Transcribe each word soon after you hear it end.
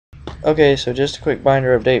Okay, so just a quick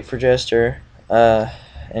binder update for Jester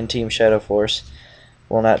and Team Shadow Force.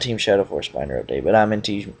 Well, not Team Shadow Force binder update, but I'm in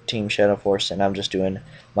Team Shadow Force, and I'm just doing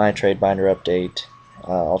my trade binder update.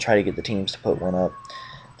 I'll try to get the teams to put one up.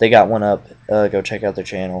 They got one up. Go check out their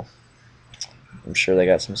channel. I'm sure they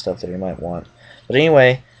got some stuff that you might want. But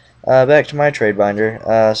anyway, back to my trade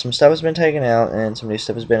binder. Some stuff has been taken out, and some new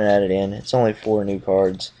stuff has been added in. It's only 4 new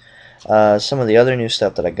cards. Some of the other new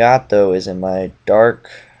stuff that I got, though, is in my Dark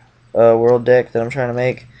World deck that I'm trying to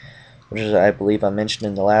make, which is, I believe I mentioned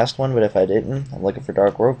in the last one, but if I didn't, I'm looking for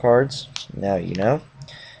Dark World cards. Now you know.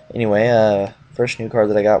 Anyway, first new card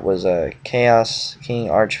that I got was Chaos King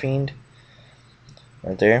Archfiend,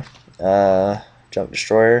 right there. Junk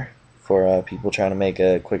Destroyer for people trying to make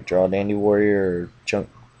a quick draw Dandy Warrior or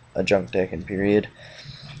a junk deck in period.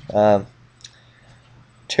 Um,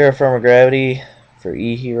 Terraformer Gravity for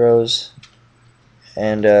E heroes,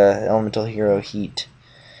 and Elemental Hero Heat.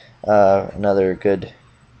 Another good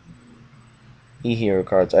E-Hero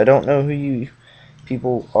cards. I don't know who you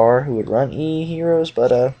people are who would run E-Heroes,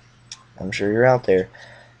 but I'm sure you're out there.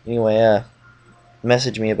 Anyway,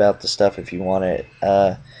 message me about the stuff if you want it.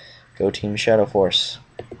 Go Team Shadow Force.